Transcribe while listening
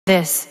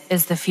This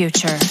is the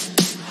future.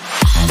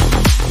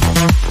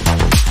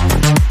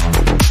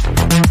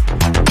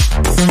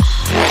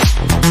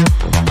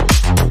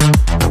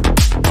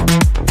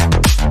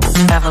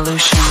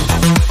 Evolution.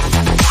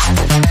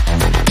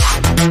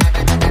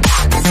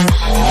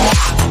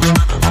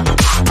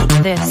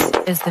 This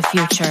is the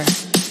future.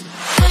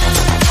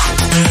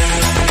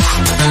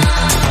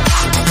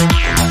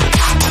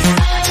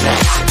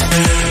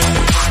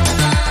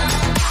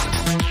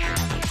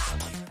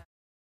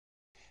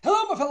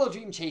 Hello, my fellow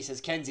Dream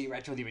Chasers. Kenzie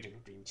Retro, the original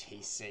Dream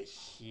Chaser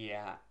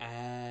here.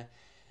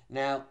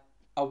 Now,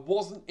 I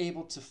wasn't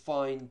able to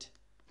find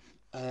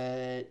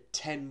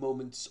 10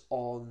 moments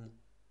on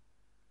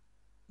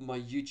my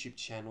YouTube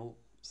channel,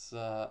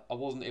 so I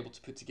wasn't able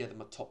to put together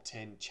my top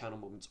 10 channel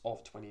moments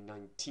of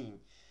 2019.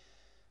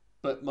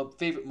 But my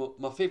favorite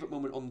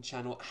moment on the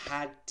channel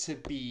had to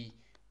be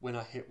when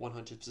I hit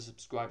 100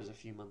 subscribers a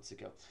few months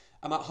ago.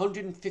 I'm at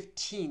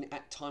 115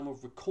 at time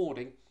of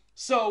recording,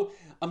 so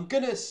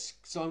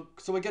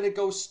we're gonna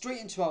go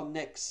straight into our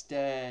next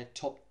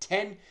top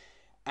 10,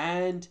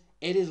 and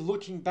it is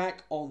looking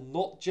back on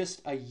not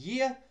just a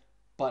year,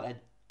 but a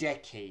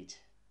decade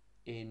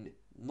in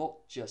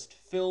not just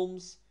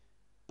films,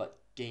 but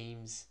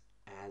games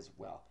as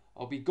well.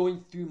 I'll be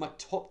going through my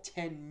top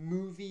 10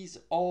 movies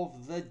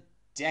of the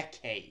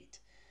decade.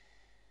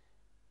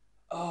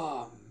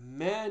 Oh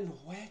man,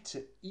 where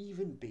to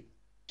even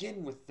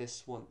begin with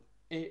this one?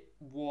 It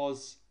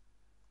was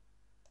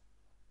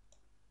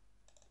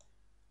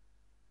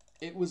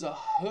a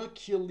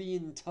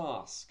Herculean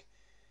task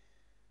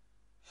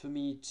for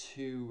me to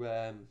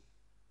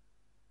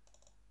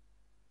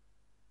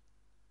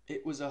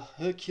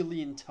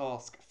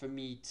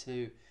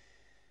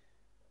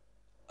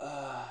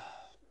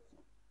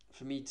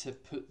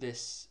put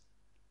this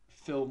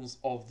films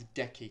of the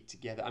decade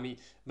together. I mean,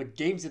 my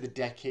games of the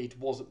decade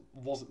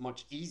wasn't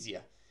much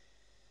easier,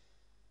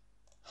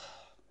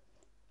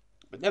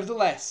 but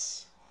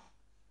nevertheless,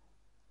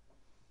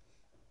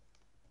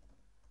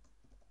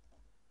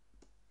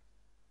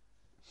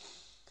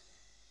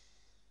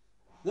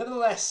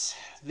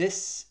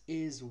 this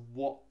is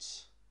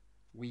what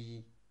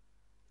we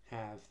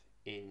have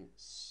in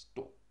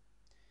store.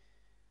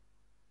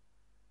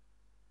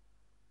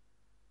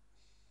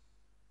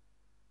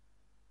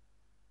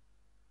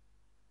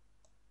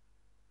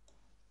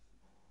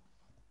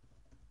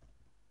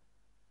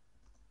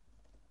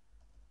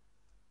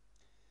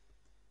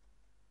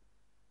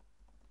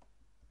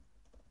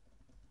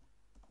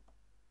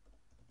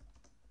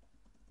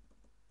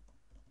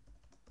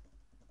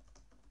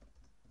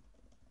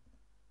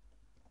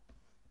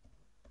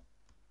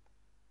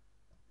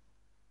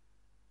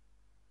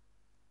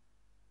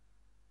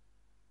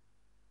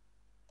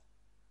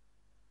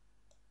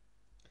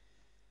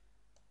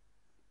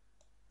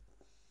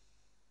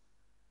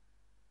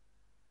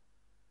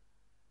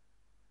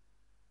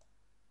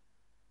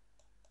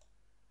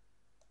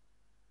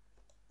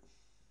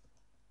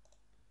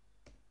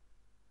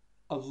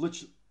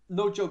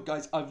 No joke,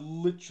 guys, I've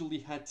literally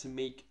had to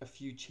make a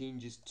few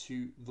changes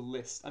to the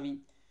list. I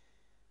mean,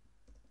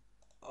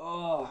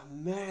 oh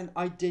man,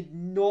 I did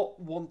not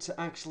want to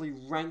actually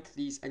rank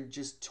these and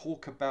just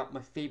talk about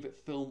my favorite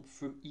film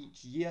from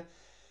each year.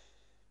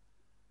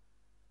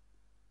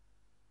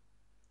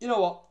 You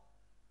know what?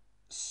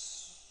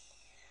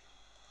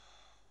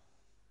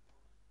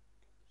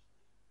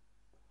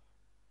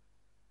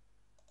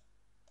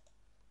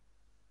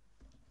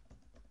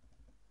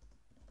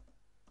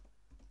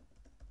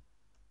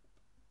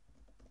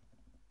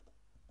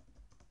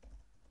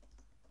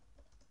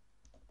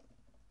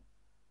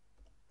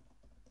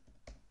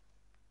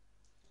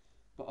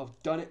 But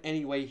I've done it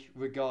anyway,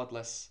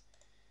 regardless.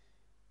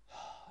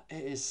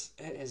 It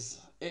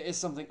is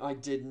something I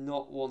did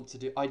not want to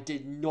do. I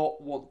did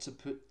not want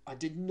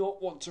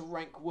to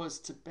rank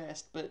worst to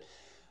best, but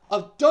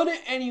I've done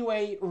it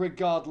anyway,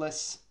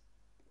 regardless.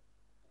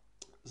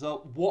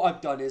 So what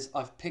I've done is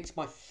I've picked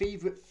my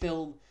favorite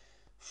film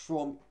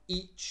from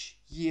each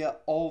year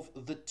of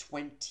the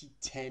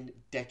 2010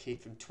 decade,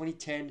 from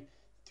 2010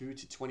 through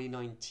to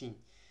 2019.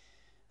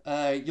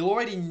 You'll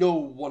already know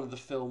one of the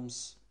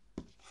films.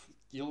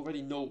 You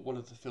already know one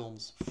of the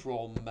films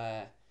from.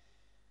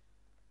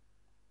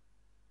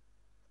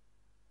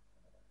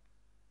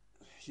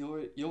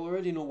 You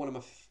already know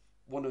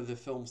one of the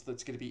films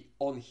that's going to be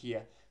on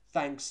here,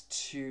 thanks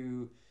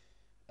to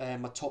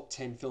my top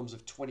 10 films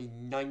of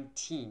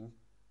 2019.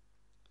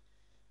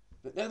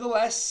 But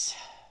nevertheless,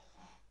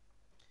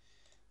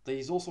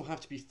 these also have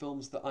to be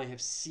films that I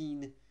have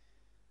seen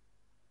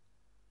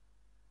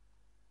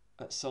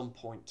at some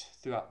point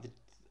throughout the.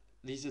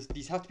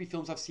 These have to be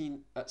films I've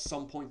seen at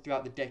some point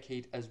throughout the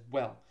decade as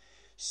well.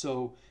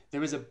 So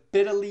there is a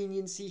bit of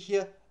leniency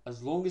here.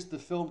 As long as the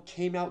film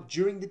came out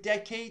during the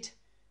decade,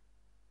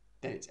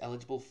 then it's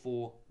eligible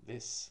for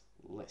this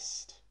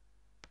list.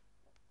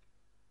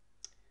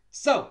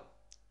 So,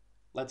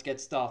 let's get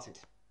started.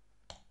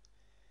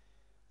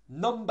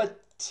 Number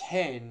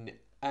 10,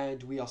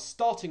 And we are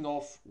starting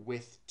off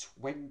with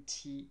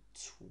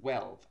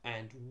 2012.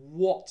 And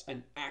what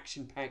an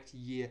action-packed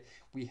year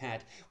we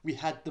had. We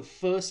had the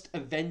first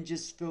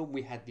Avengers film.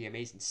 We had The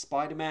Amazing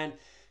Spider-Man.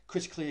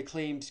 Critically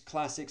acclaimed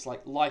classics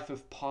like Life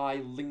of Pi,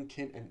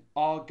 Lincoln, and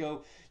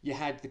Argo. You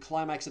had the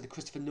climax of the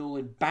Christopher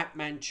Nolan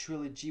Batman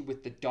trilogy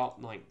with The Dark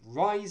Knight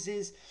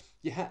Rises.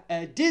 You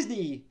had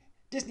Disney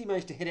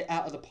managed to hit it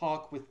out of the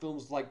park with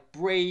films like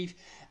Brave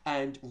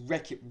and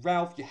Wreck-It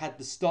Ralph. You had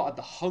the start of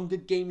the Hunger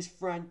Games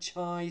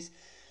franchise.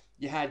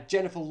 You had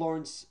Jennifer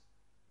Lawrence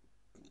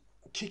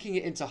kicking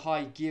it into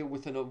high gear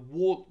with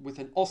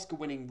an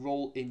Oscar-winning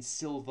role in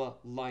Silver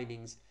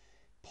Linings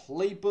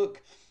Playbook.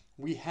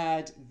 We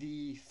had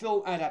the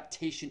film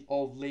adaptation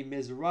of Les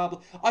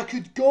Miserables. I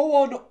could go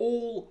on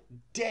all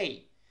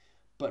day,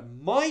 but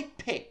my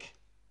pick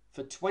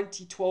for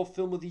 2012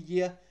 Film of the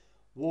Year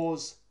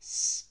was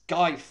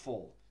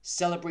Skyfall,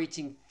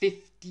 celebrating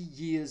 50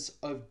 years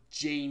of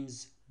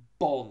James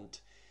Bond.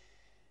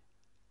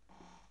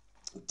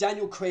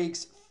 Daniel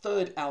Craig's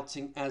third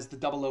outing as the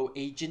 00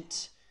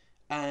 agent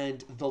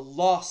and the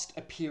last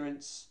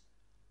appearance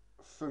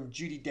from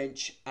Judi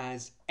Dench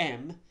as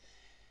M.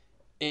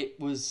 It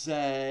was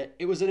an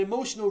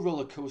emotional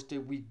roller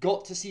coaster. We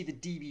got to see the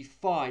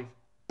DB5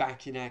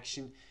 back in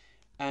action,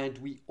 and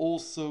we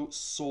also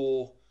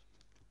saw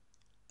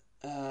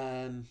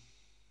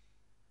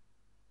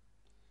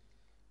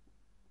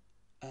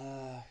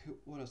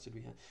what else did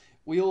we have?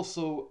 We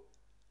also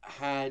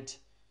had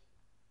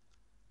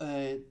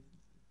the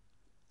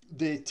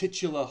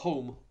titular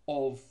home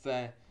of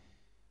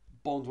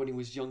Bond when he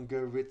was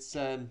younger. It's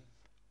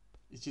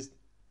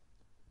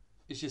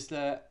just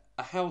a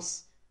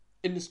house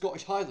in the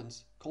Scottish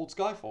Highlands called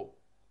Skyfall.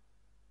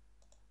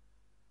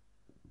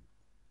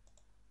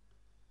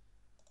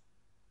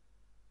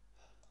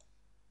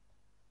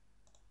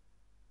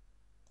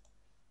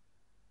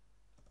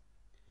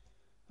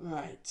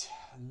 Right,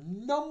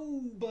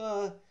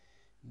 number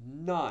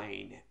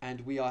 9,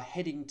 and we are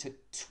heading to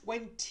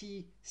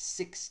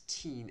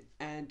 2016,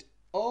 and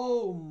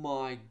oh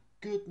my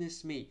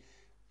goodness me,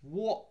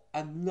 what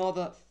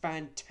another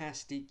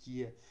fantastic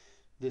year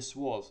this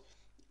was.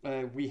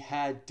 We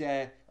had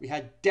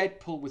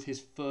Deadpool with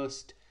his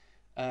first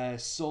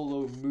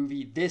solo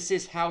movie. This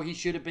is how he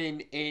should have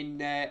been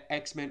in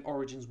X-Men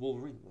Origins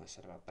Wolverine. What I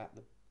said about that,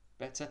 the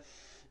better.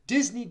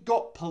 Disney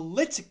got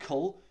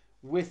political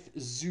with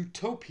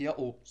Zootopia,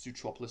 or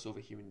Zootropolis over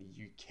here in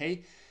the UK.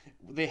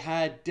 They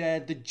had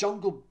the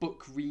Jungle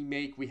Book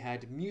remake. We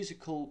had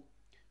musical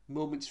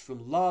moments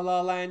from La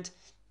La Land.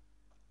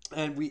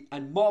 And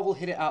Marvel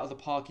hit it out of the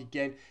park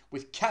again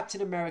with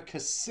Captain America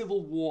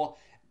Civil War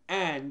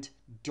and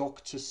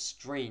Doctor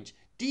Strange.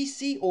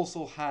 DC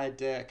also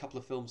had a couple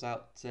of films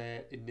out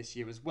in this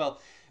year as well,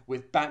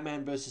 with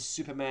Batman vs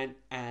Superman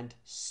and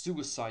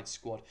Suicide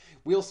Squad.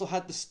 We also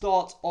had the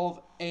start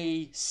of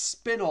a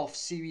spin-off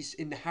series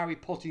in the Harry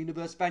Potter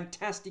universe,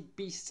 Fantastic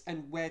Beasts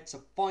and Where to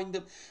Find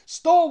Them.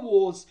 Star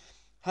Wars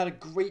had a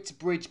great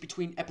bridge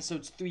between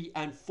episodes 3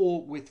 and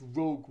 4 with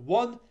Rogue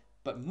One,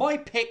 but my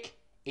pick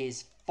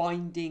is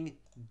Finding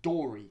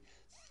Dory.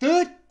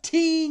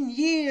 13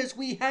 years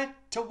we had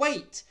to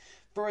wait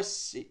for a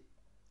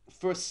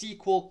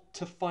sequel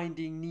to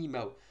Finding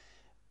Nemo,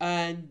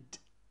 and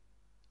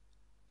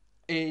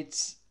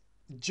it's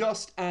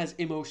just as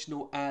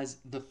emotional as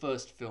the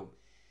first film.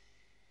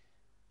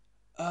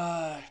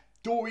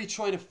 Dory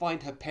trying to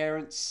find her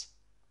parents,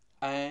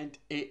 and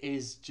it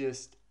is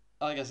just,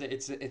 like I said,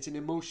 it's an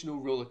emotional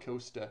roller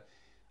coaster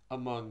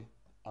among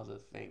other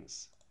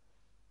things.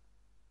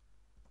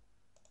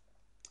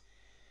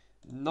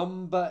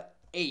 Number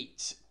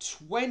 8,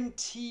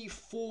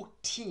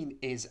 2014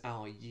 is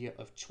our year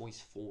of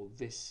choice for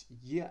this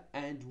year,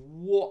 and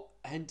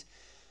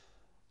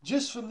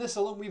just from this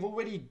alone, we've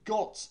already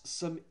got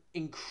some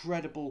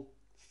incredible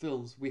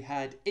films. We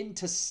had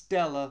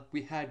Interstellar,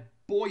 we had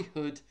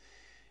Boyhood,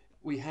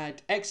 we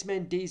had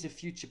X-Men Days of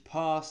Future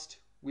Past,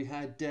 we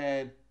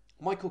had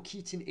Michael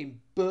Keaton in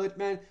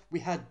Birdman, we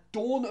had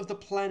Dawn of the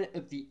Planet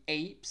of the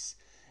Apes,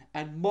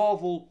 and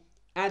Marvel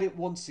at it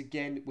once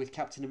again with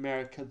Captain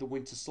America, the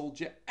Winter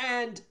Soldier,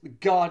 and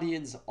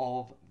Guardians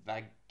of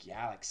the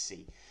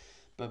Galaxy.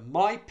 But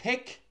my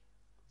pick,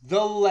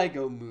 the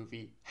Lego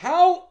Movie.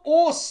 How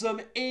awesome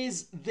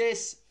is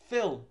this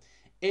film?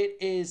 It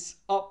is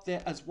up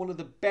there as one of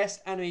the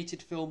best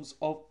animated films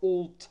of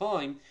all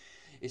time.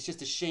 It's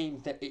just a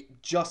shame that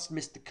it just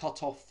missed the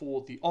cutoff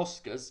for the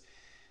Oscars.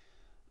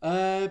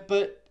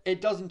 But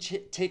it doesn't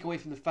take away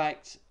from the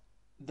fact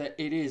that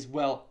it is,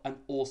 well, an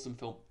awesome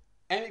film.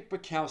 Emick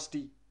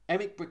Brakowski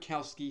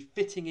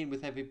fitting in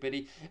with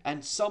everybody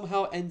and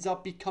somehow ends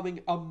up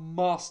becoming a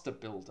master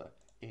builder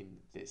in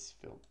this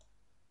film.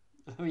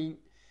 I mean,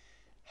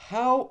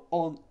 how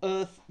on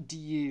earth do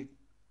you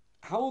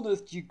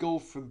go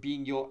from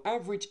being your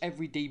average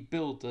everyday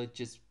builder,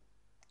 just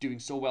doing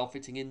so well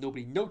fitting in,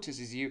 nobody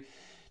notices you,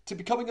 to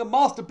becoming a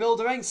master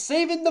builder and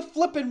saving the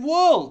flippin'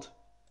 world?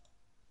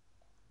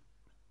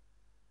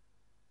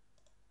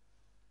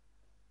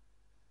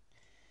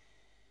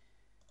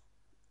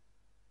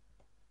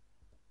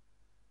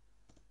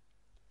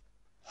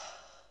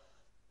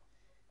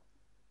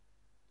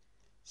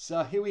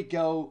 So here we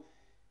go.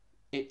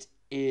 It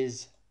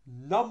is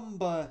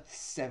number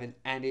 7,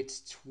 and it's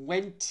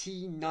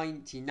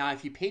 2019. Now,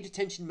 if you paid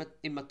attention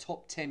in my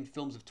top 10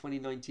 films of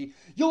 2019,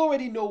 you'll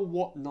already know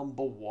what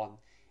number 1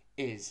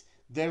 is.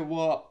 There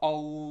were a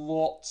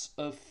lot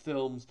of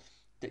films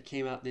that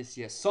came out this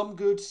year. Some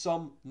good,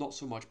 some not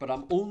so much. But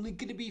I'm only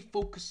going to be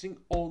focusing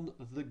on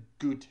the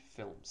good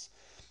films.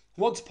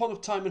 Once Upon a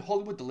Time in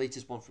Hollywood, the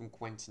latest one from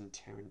Quentin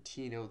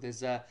Tarantino.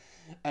 There's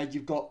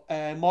you've got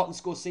Martin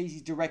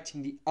Scorsese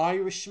directing The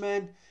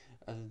Irishman.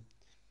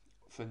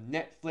 For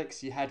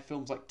Netflix, you had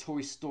films like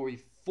Toy Story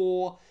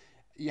 4.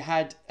 You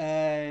had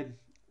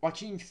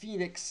Joaquin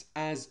Phoenix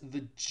as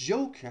the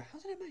Joker. How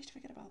did I manage to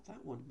forget about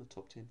that one in my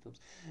top 10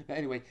 films? But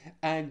anyway,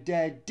 and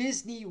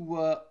Disney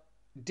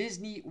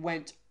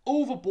went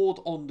overboard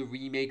on the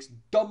remakes.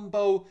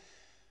 Dumbo,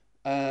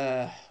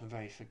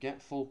 very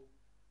forgetful.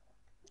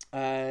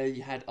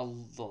 You had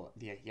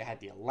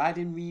the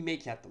Aladdin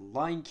remake. You had the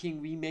Lion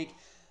King remake.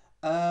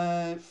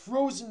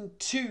 Frozen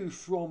 2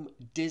 from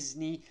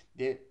Disney.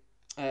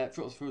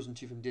 Frozen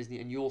 2 from Disney,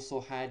 and you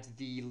also had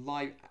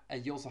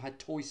you also had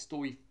Toy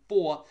Story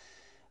 4.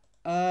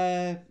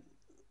 Biopics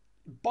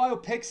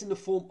in the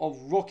form of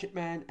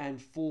Rocketman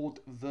and Ford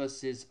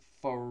versus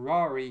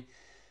Ferrari.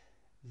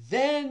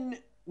 Then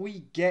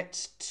we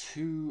get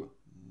to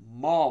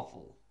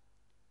Marvel.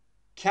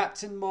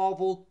 Captain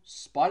Marvel,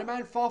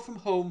 Spider-Man Far From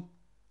Home,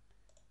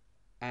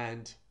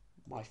 and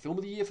my film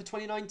of the year for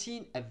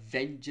 2019,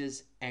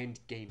 Avengers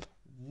Endgame.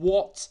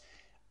 What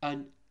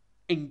an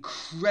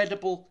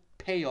incredible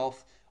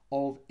payoff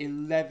of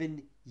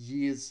 11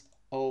 years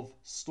of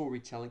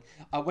storytelling.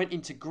 I went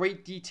into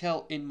great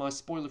detail in my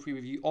spoiler-free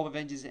review of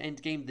Avengers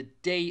Endgame the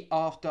day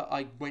after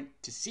I went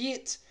to see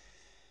it.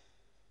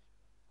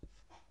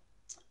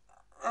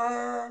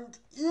 And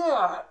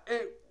yeah,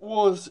 it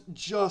was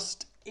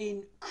just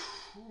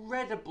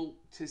incredible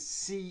to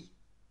see.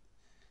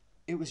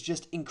 It was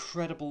just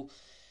incredible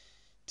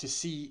to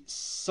see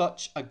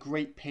such a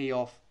great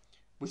payoff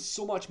with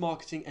so much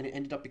marketing, and it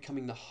ended up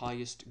becoming the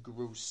highest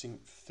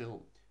grossing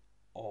film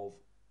of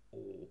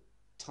all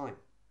time.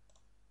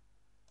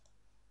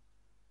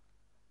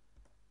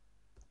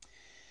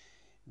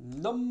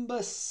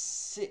 Number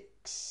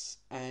 6,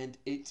 and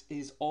it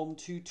is on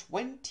to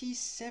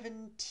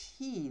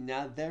 2017.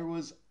 Now there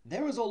was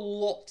a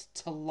lot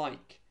to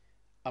like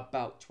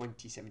about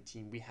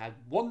 2017. We had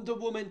Wonder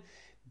Woman,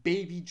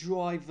 Baby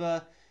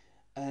Driver,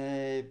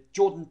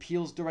 Jordan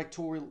Peele's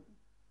directorial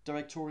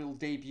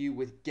debut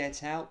with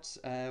Get Out,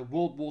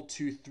 World War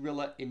II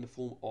thriller in the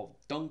form of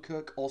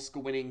Dunkirk,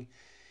 Oscar-winning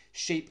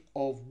Shape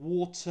of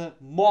Water,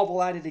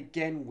 Marvel at it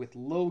again with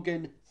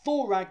Logan,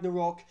 Thor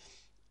Ragnarok,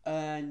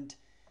 and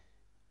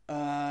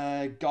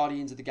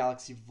Guardians of the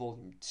Galaxy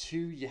Volume 2.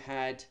 You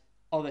had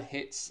other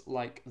hits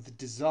like The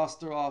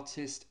Disaster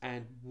Artist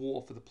and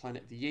War for the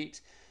Planet of the Apes.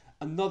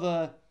 And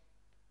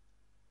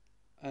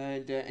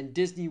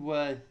Disney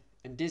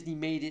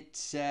made it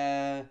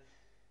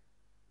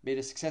made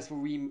a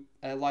successful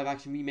live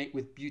action remake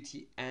with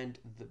Beauty and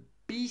the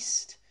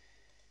Beast.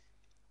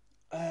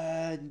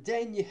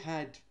 Then you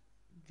had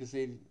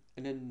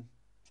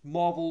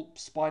Marvel,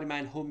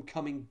 Spider-Man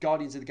Homecoming,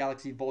 Guardians of the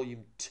Galaxy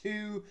Volume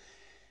 2.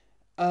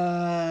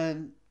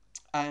 And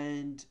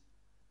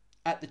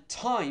at the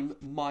time,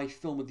 my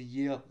film of the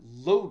year,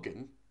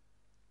 Logan,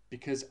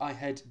 because I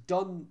had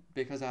done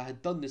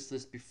this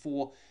list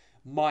before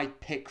my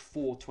pick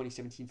for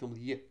 2017 film of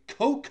the year,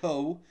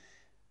 Coco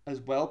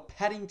as well,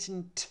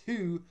 Paddington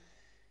 2,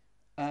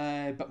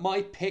 but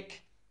my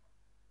pick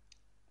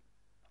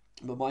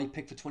for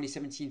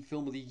 2017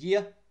 film of the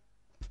year,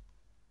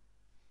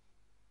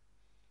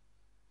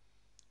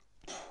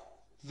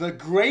 The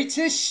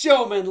Greatest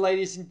Showman,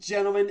 ladies and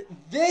gentlemen.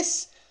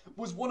 This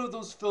was one of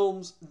those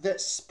films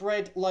that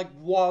spread like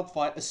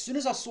wildfire. As soon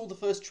as I saw the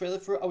first trailer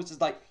for it, I was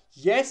just like,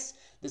 yes,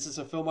 this is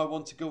a film I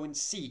want to go and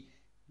see.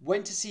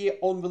 Went to see it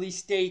on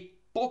release day,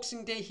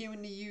 Boxing Day here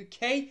in the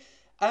UK,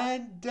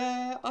 and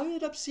I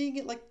ended up seeing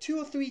it like 2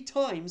 or 3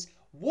 times,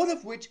 one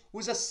of which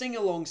was a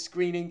sing-along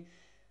screening.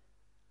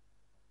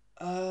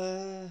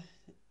 And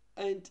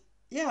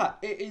yeah,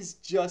 it is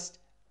just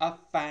a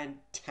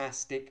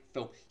fantastic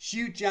film.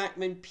 Hugh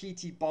Jackman,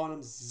 P.T.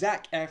 Barnum,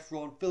 Zac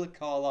Efron, Philip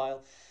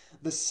Carlisle.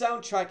 The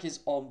soundtrack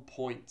is on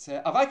point.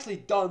 I've actually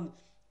done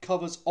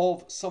covers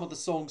of some of the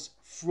songs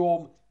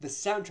from the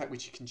soundtrack,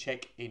 which you can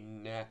check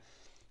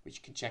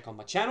on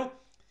my channel.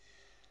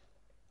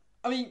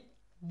 I mean,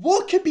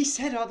 what could be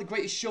said about The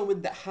Greatest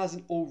Showman that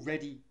hasn't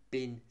already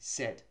been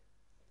said?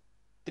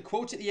 The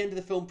quote at the end of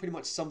the film pretty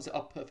much sums it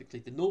up perfectly.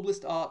 The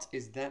noblest art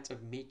is that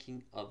of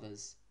making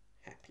others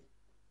happy.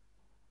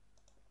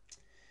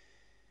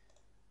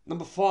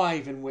 Number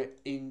 5, and we're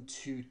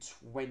into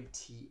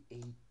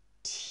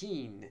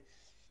 2018.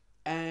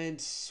 And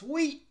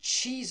sweet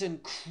cheese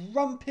and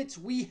crumpets,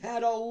 we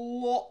had a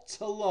lot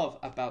to love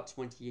about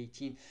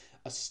 2018.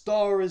 A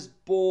Star is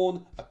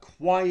Born, A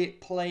Quiet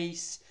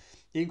Place,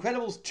 The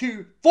Incredibles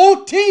 2.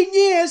 14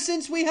 years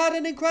since we had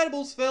an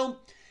Incredibles film.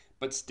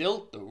 But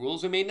still, the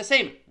rules remain the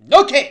same.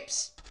 No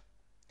capes!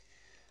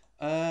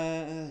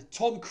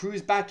 Tom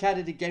Cruise back at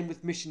it again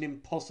with Mission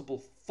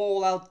Impossible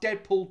Fallout,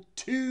 Deadpool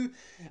 2,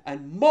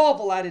 and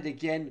Marvel at it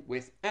again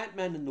with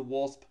Ant-Man and the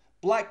Wasp,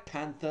 Black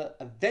Panther,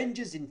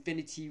 Avengers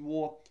Infinity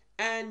War,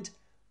 and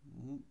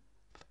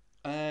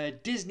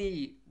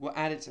Disney were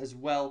at it as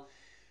well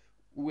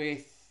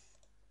with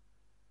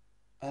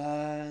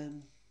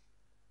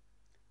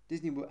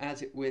Disney were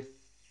at it with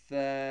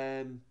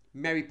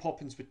Mary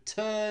Poppins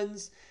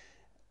Returns,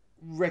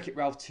 Wreck-It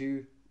Ralph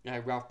 2,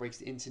 Ralph Breaks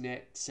the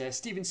Internet,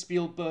 Steven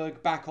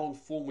Spielberg back on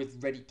form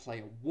with Ready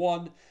Player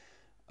One.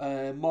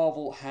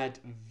 Marvel had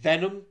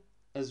Venom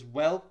as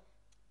well,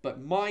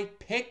 but my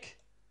pick,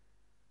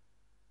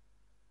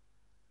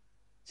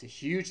 it's a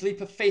huge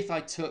leap of faith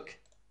I took,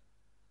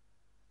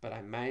 but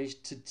I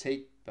managed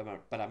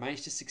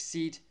to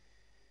succeed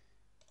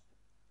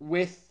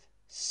with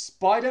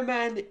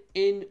Spider-Man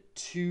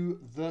Into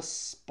the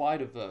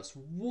Spider-Verse.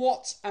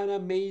 What an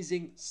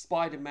amazing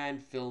Spider-Man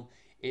film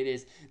it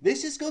is.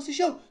 This just goes to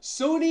show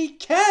Sony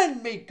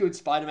can make good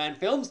Spider-Man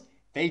films.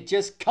 They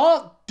just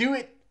can't do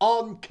it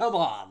on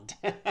command.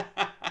 But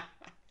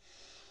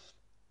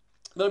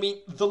I mean,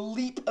 the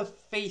leap of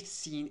faith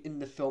scene in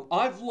the film,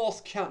 I've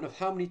lost count of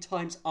how many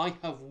times I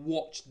have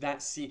watched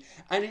that scene,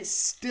 and it's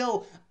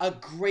still a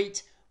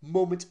great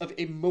moment of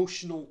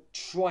emotional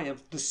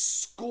triumph. The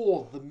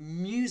score, the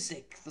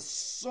music, the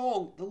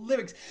song, the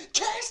lyrics.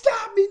 Can't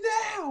stop me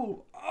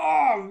now!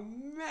 Oh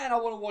man, I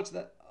want to watch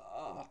that.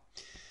 Oh.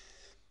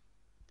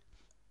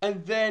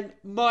 And then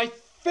my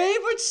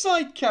favorite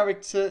side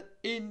character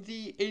in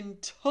the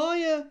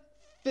entire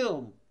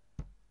film.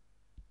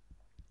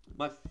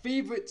 My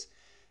favorite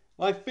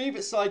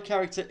side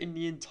character in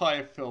the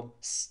entire film.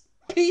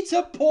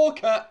 Peter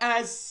Porker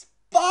as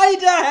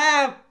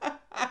Spider-Ham!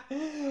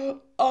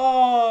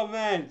 Oh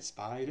man,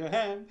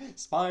 Spider-Ham,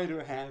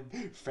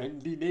 Spider-Ham,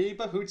 friendly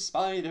neighborhood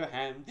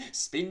Spider-Ham,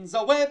 spins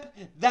a web,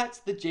 that's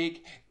the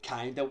jig,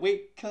 kinda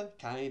wait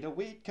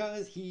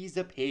cause he's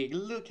a pig,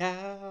 look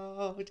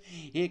out,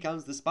 here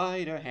comes the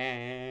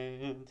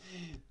Spider-Ham.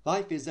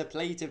 Life is a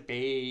plate of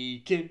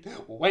bacon,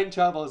 when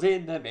trouble's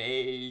in the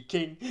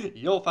making,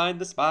 you'll find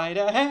the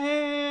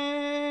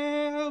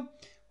Spider-Ham.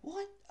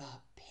 What a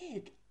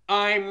pig.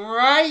 I'm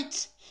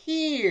right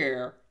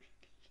here.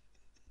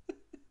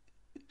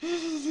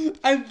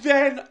 And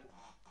then,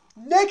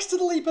 next to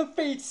the leap of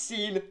faith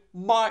scene,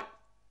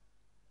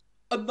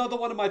 another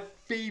one of my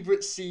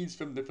favorite scenes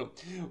from the film.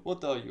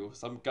 What are you,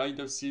 some kind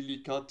of silly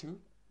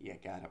cartoon? You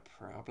got a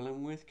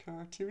problem with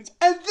cartoons?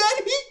 And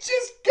then he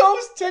just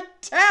goes to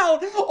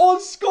town on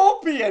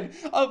Scorpion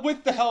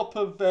with the help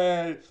of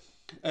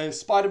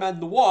Spider-Man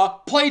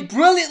Noir, played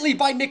brilliantly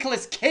by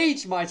Nicolas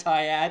Cage, might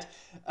I add,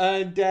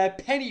 and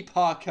Penny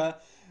Parker.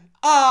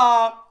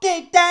 Oh,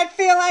 did that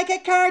feel like a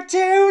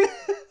cartoon?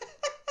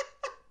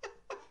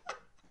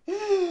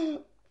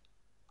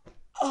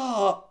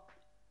 Oh,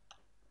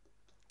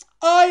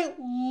 I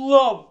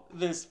love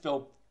this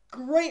film.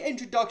 Great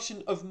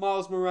introduction of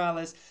Miles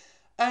Morales,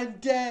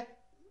 and the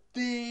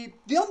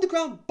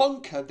underground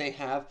bunker they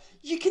have.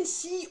 You can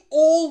see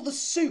all the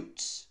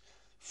suits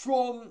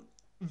from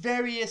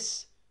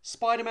various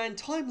Spider-Man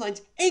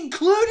timelines,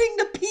 including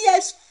the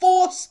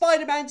PS4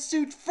 Spider-Man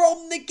suit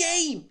from the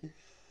game.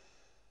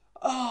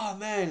 Oh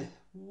man,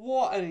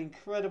 what an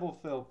incredible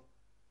film.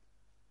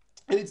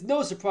 And it's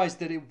no surprise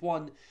that it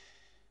won.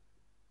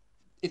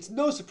 It's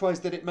no surprise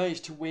that it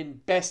managed to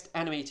win Best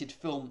Animated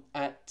Film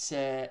at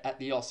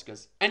the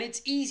Oscars. And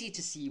it's easy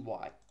to see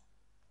why.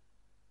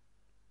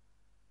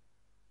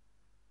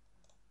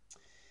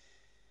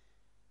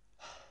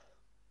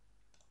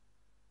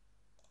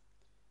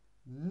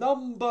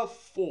 Number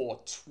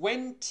 4,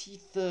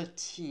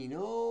 2013.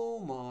 Oh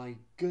my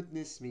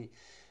goodness me.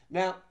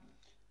 Now,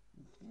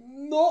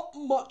 not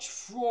much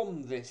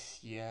from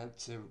this year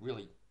to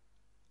really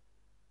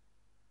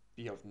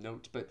be of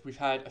note, but we've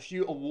had a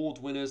few award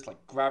winners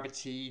like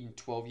Gravity and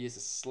 12 Years a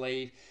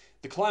Slave,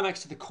 the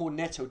climax to the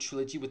Cornetto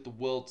trilogy with The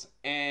World's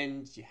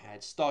End, you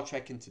had Star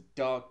Trek Into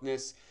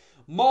Darkness,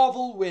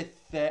 Marvel with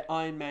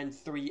Iron Man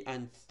 3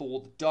 and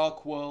Thor the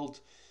Dark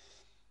World,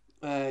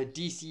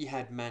 DC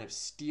had Man of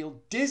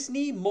Steel,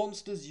 Disney,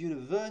 Monsters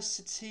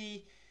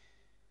University,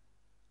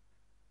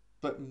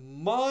 but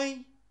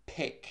my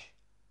pick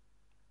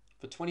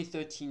for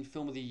 2013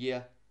 Film of the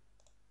Year,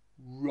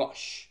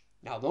 Rush.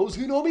 Now, those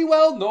who know me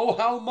well know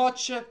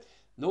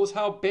knows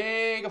how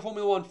big a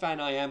Formula One fan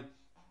I am.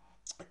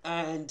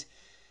 And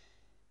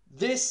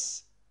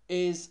this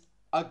is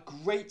a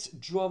great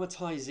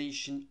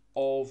dramatization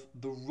of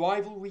the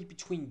rivalry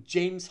between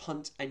James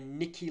Hunt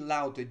and Niki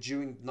Lauda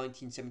during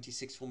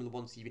 1976 Formula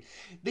One season.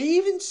 They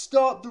even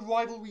start the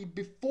rivalry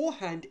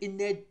beforehand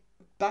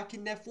back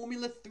in their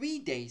Formula 3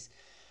 days.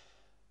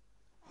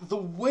 The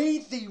way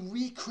they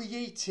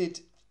recreated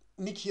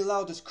Niki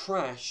Lauda's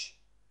crash,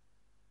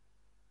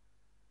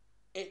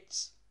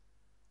 it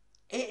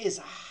is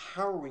a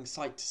harrowing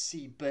sight to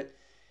see, but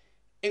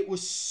it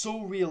was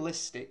so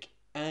realistic,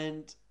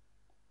 and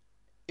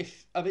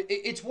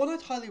it's one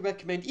I'd highly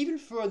recommend, even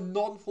for a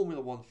non-Formula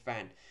One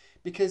fan,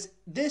 because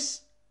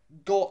this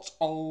got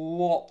a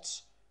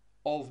lot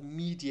of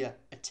media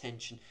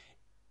attention.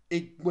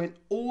 It went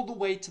all the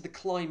way to the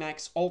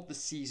climax of the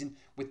season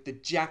with the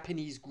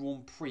Japanese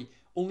Grand Prix,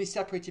 only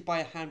separated by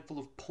a handful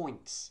of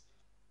points.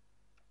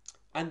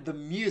 And the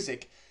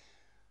music,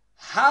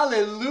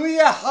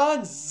 hallelujah,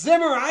 Hans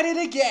Zimmer at it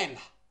again.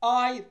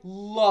 I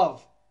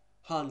love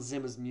Hans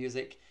Zimmer's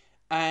music,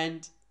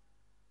 and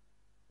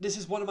this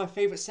is one of my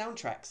favorite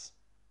soundtracks.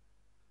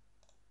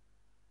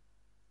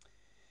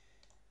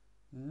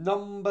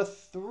 Number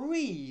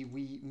 3,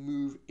 we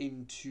move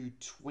into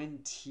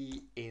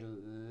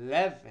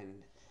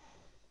 2011.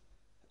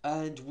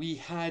 And we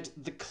had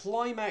the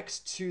climax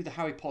to the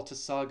Harry Potter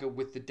saga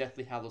with the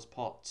Deathly Hallows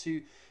Part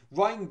 2.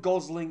 Ryan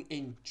Gosling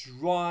in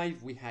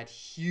Drive. We had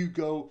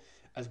Hugo,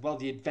 as well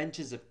The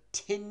Adventures of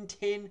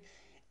Tintin.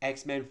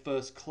 X-Men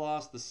First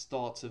Class, the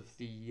start of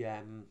the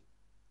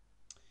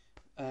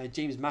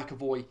James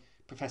McAvoy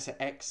Professor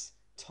X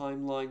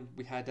timeline.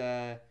 We had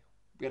a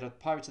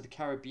Pirates of the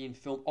Caribbean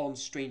film On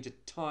Stranger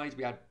Tides.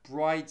 We had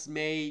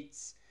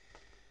Bridesmaids.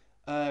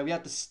 We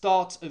had the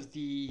start of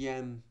the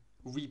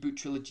reboot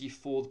trilogy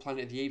for the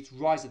Planet of the Apes,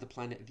 Rise of the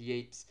Planet of the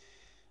Apes.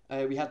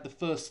 We had the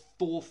first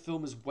Thor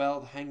film as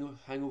well, The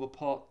Hangover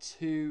Part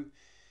 2.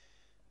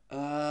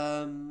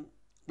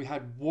 We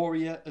had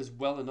Warrior as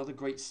well, another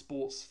great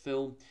sports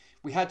film.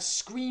 We had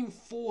Scream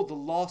 4, the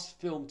last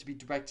film to be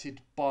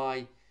directed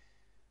by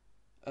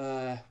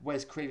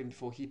Wes Craven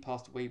before he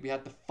passed away. We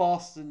had the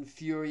Fast and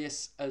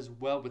Furious as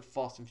well with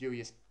Fast and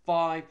Furious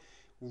 5.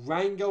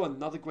 Rango,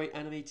 another great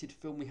animated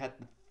film. We had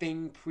the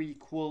Thing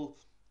prequel.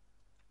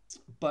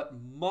 But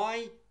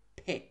my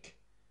pick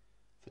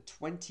for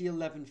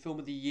 2011 Film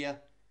of the Year,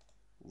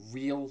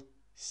 Real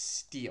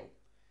Steel.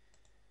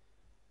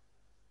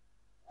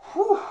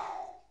 Whew.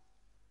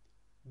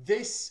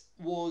 This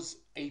was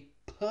a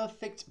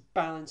perfect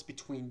balance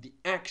between the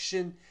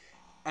action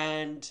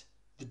and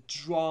the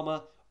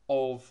drama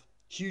of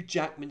Hugh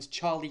Jackman's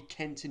Charlie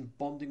Kenton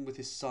bonding with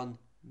his son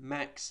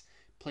Max,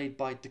 played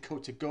by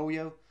Dakota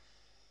Goyo.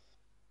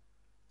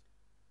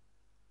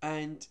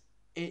 And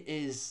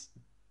it's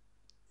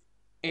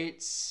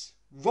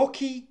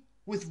Rocky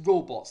with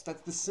robots.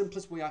 That's the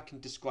simplest way I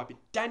can describe it.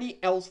 Danny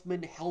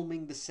Elfman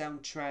helming the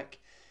soundtrack,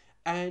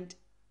 and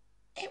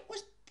it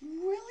was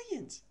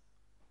brilliant.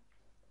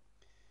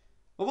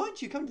 Well,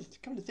 mind you, come to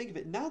think of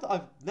it, now that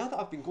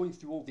I've been going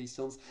through all these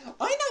films,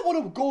 I now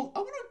want to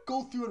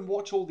go through and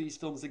watch all these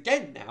films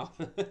again now.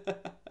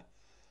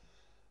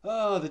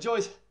 Oh, the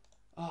joys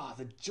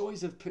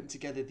of putting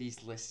together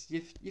these lists.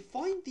 You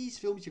find these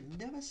films you've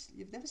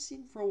not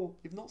seen for a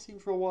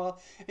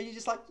while, and you're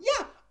just like,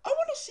 yeah, I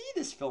want to see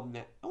this film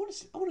now. I want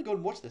to go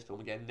and watch this film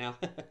again now.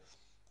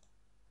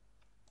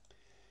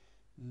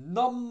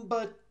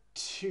 Number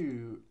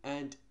 2,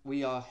 and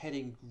we are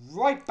heading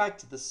right back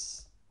to the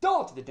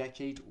start of the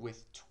decade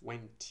with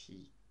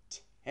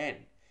 2010.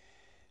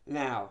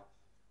 Now,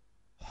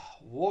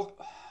 what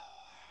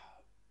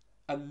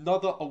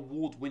another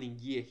award-winning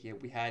year here.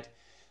 We had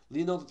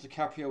Leonardo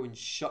DiCaprio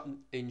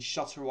in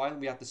Shutter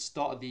Island. We had the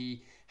start of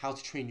the How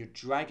to Train Your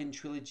Dragon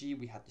trilogy.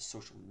 We had The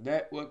Social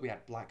Network. We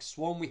had Black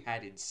Swan. We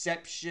had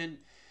Inception.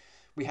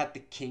 We had The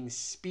King's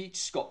Speech.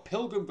 Scott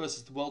Pilgrim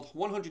vs. the World.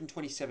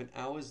 127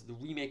 Hours. The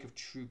remake of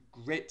True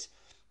Grit.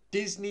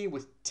 Disney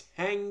with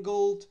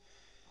Tangled.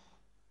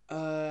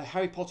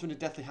 Harry Potter and the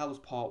Deathly Hallows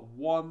Part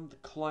 1. The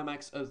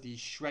climax of the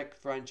Shrek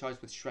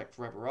franchise with Shrek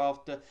Forever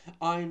After.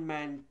 Iron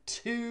Man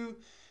 2.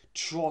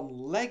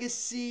 Tron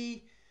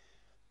Legacy.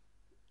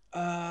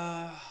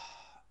 But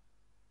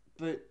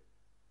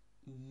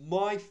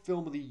my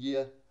film of the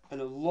year,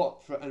 and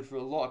for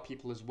a lot of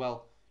people as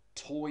well,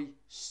 Toy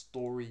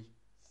Story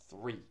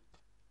 3.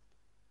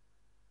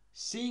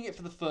 Seeing it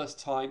for the first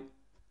time,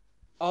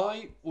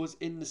 I was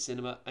in the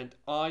cinema and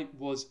I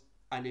was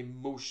an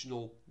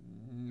emotional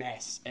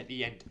mess at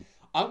the end.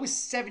 I was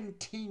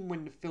 17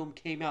 when the film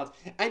came out,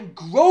 and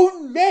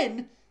grown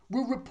men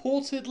were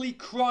reportedly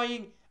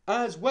crying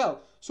as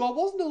well. So I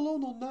wasn't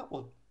alone on that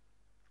one.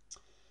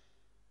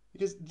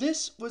 Because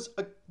this was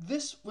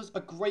a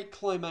great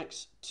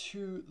climax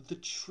to the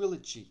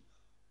trilogy.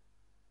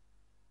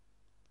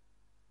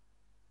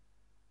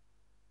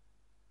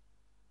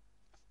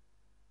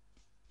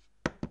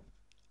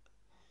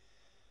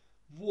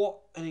 What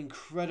an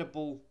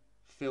incredible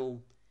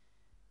film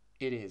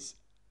it is.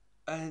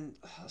 And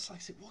it's like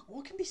I said,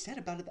 what can be said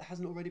about it that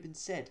hasn't already been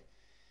said?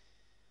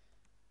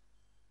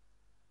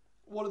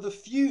 One of the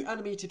few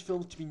animated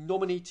films to be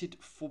nominated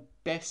for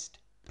Best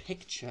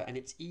Picture, and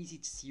it's easy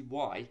to see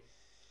why.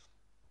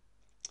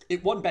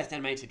 It won Best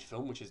Animated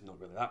Film, which is not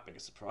really that big a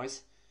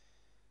surprise.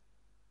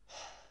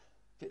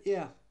 But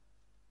yeah.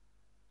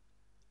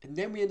 And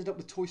then we ended up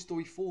with Toy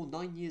Story 4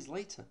 9 years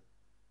later.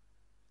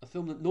 A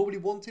film that nobody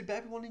wanted, but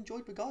everyone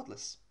enjoyed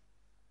regardless.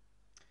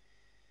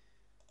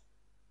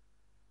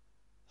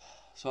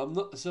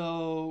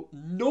 So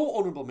no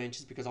honourable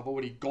mentions because I've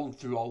already gone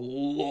through a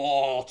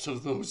lot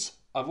of those.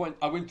 I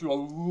went through a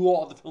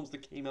lot of the films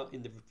that came out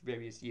in the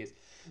various years.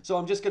 So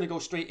I'm just going to go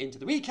straight into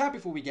the recap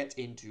before we get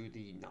into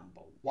the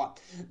number 1.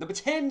 Number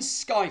 10,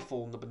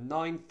 Skyfall. Number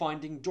 9,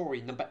 Finding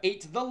Dory. Number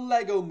 8, The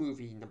Lego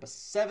Movie. Number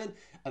 7,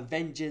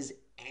 Avengers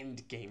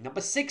Endgame. Number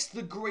 6,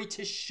 The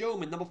Greatest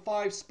Showman. Number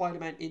 5,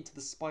 Spider-Man Into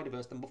the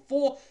Spider-Verse. Number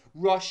 4,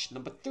 Rush.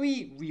 Number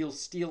 3, Real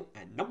Steel.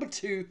 And number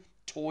 2,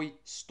 Toy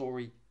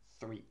Story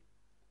 3.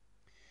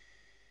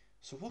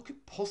 So what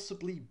could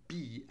possibly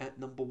be at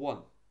number 1?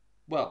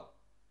 Well,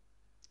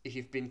 if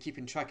you've been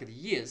keeping track of the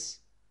years,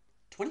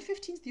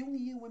 2015 is the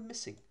only year we're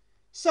missing.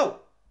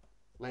 So,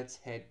 let's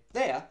head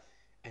there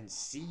and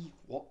see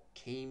what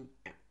came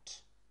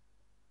out.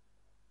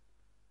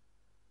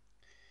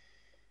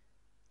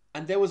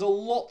 And there was a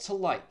lot to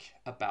like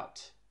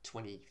about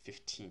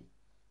 2015.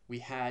 We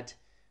had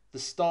the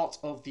start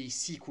of the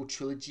sequel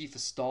trilogy for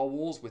Star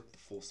Wars with The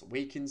Force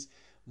Awakens,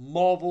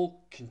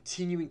 Marvel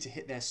continuing to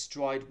hit their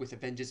stride with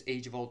Avengers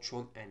Age of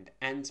Ultron and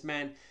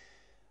Ant-Man.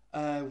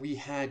 We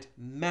had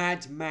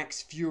Mad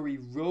Max Fury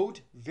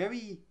Road,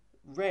 very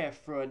rare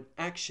for an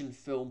action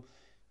film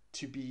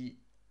to be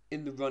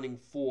in the running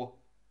for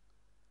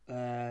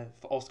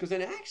Oscars,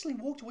 and it actually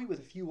walked away with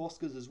a few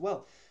Oscars as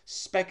well.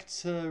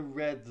 Spectre,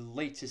 the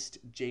latest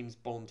James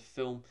Bond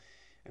film,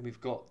 and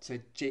we've got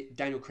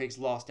Daniel Craig's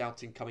last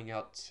outing coming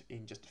out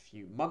in just a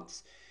few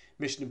months.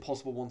 Mission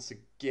Impossible once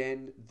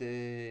again.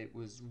 There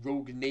was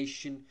Rogue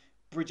Nation,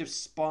 Bridge of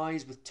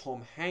Spies with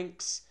Tom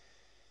Hanks.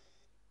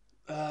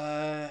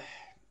 And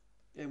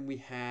we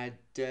had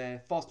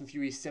Fast and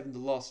Furious 7, the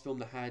last film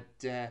that had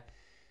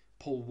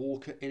Paul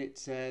Walker in it.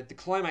 The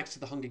climax to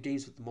the Hunger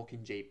Games with the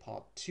Mockingjay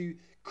Part 2.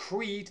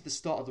 Creed, the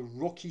start of the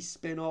Rocky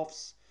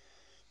spin-offs.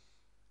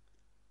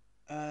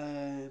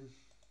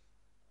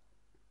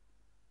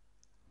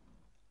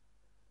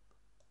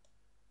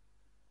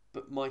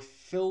 But my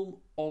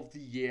film of the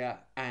year,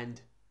 and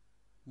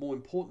more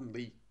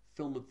importantly,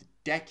 film of the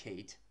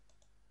decade,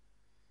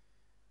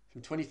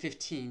 from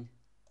 2015,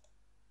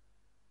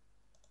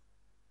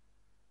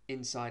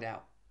 Inside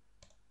Out.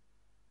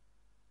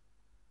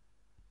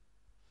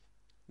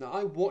 Now,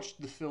 I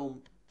watched the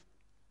film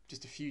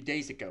just a few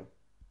days ago,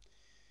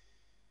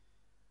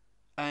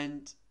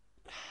 and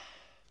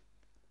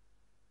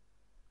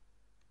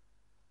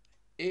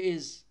it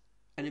is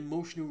an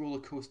emotional roller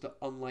coaster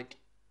unlike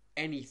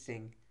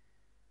anything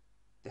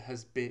that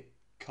has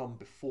come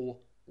before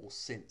or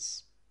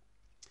since.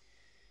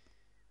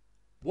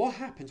 What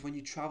happens when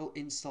you travel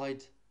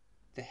inside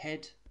the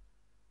head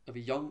of a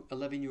young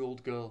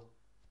 11-year-old girl?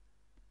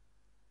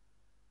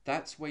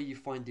 That's where you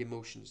find the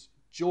emotions.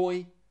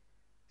 Joy,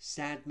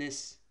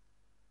 sadness,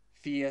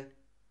 fear,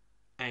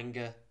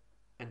 anger,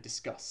 and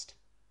disgust.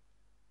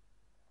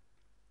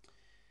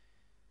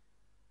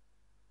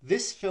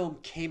 This film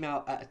came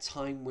out at a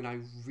time when I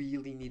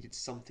really needed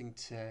something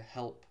to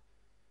help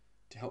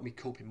me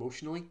cope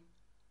emotionally.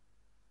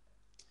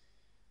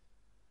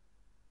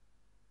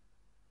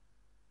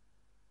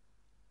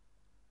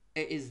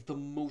 It is the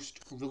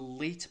most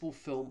relatable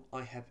film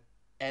I have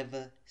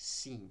ever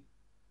seen.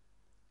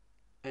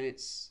 And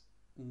it's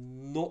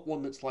not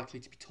one that's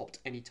likely to be topped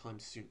anytime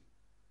soon.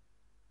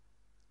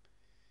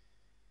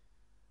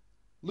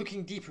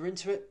 Looking deeper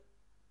into it,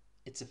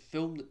 it's a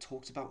film that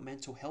talks about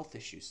mental health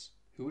issues.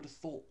 Who would have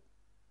thought?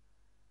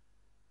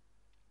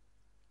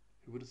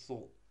 Who would have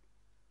thought?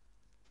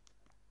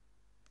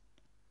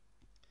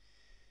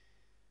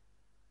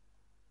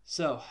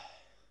 So,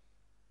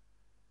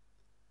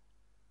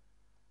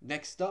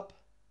 next up,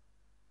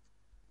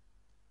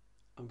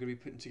 I'm going to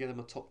be putting together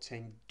my top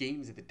 10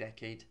 games of the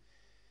decade.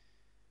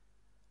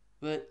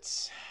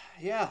 But,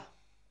 yeah,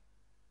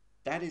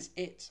 that is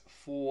it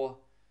for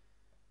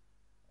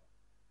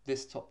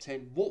this top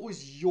 10. What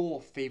was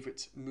your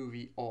favourite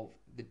movie of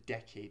the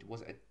decade?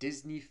 Was it a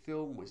Disney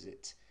film? Was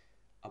it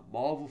a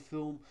Marvel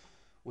film?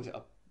 Was it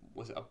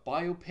a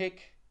biopic?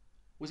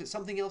 Was it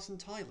something else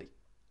entirely?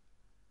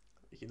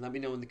 You can let me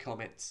know in the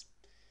comments.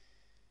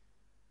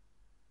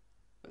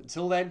 But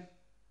until then,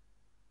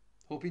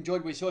 hope you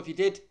enjoyed what you saw. If you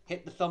did,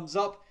 hit the thumbs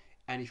up.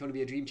 And if you want to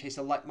be a dream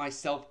chaser like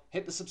myself,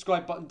 hit the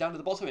subscribe button down at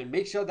the bottom and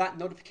make sure that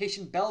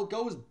notification bell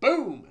goes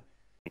boom!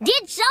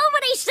 Did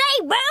somebody say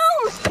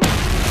boom?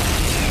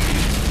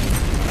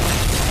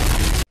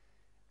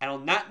 And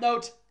on that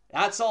note,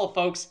 that's all,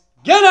 folks.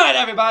 Good night,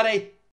 everybody!